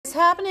It's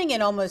happening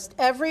in almost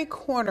every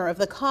corner of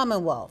the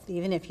Commonwealth,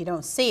 even if you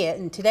don't see it.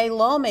 And today,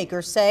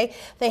 lawmakers say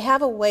they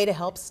have a way to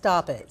help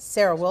stop it.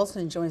 Sarah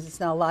Wilson joins us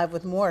now live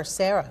with more.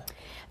 Sarah.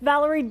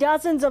 Valerie,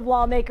 dozens of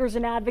lawmakers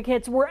and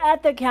advocates were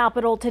at the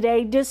Capitol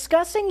today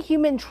discussing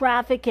human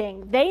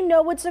trafficking. They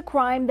know it's a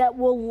crime that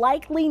will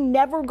likely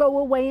never go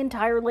away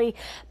entirely,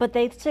 but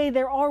they say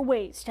there are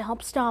ways to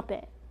help stop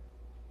it.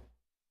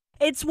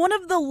 It's one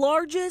of the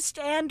largest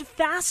and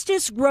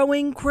fastest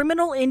growing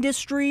criminal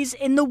industries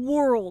in the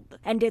world,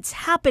 and it's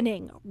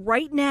happening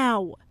right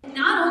now.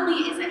 Not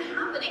only is it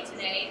happening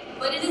today,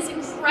 but it is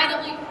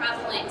incredibly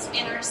prevalent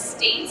in our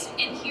state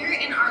and here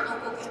in our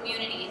local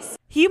communities.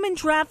 Human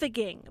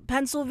trafficking,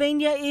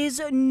 Pennsylvania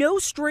is no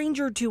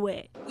stranger to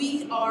it.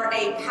 We are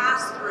a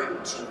pass-through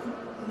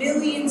to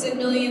millions and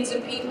millions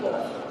of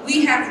people.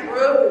 We have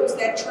roads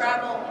that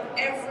travel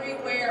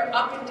everywhere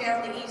up and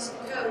down the East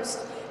Coast,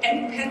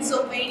 and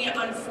Pennsylvania,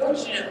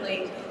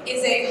 unfortunately,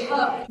 is a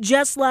hub.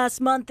 Just last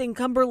month in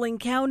Cumberland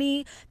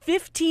County,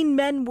 15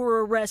 men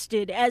were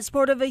arrested as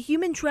part of a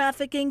human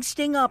trafficking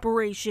sting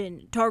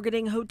operation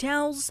targeting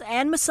hotels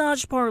and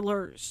massage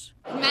parlors.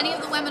 Many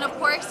of the women, of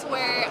course,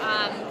 were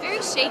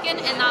very shaken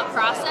in that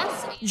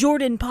process.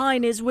 Jordan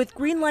Pine is with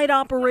Greenlight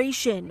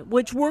Operation,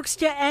 which works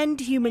to end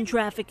human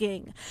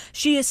trafficking.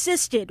 She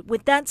assisted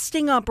with that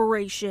sting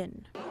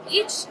operation.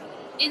 Each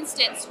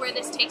instance where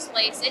this takes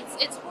place,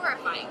 it's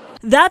horrifying.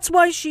 That's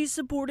why she's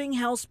supporting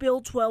House Bill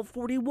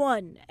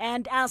 1241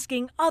 and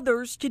asking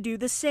others to do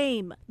the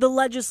same. The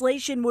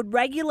legislation would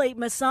regulate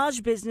massage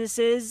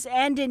businesses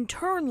and, in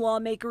turn,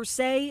 lawmakers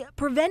say,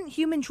 prevent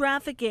human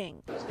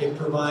trafficking. It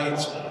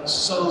provides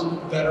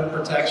some better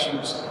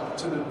protections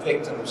to the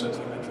victims of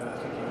human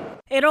trafficking.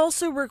 It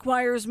also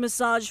requires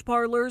massage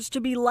parlors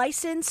to be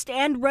licensed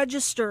and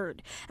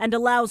registered and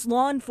allows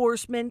law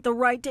enforcement the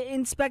right to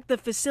inspect the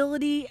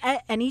facility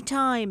at any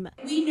time.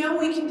 We know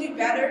we can do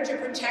better to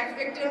protect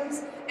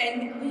victims,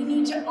 and we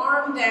need to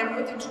arm them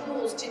with the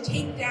tools to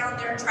take down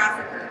their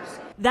traffickers.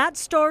 That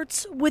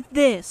starts with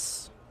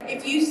this.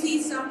 If you see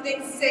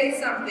something,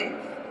 say something.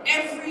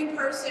 Every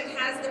person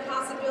has the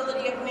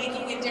possibility of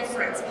making a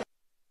difference.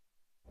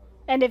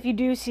 And if you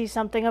do see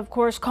something, of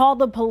course, call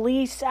the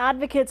police.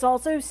 Advocates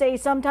also say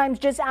sometimes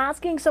just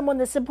asking someone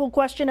the simple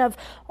question of,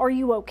 "Are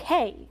you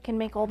okay?" can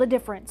make all the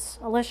difference.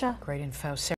 Alicia? Great info.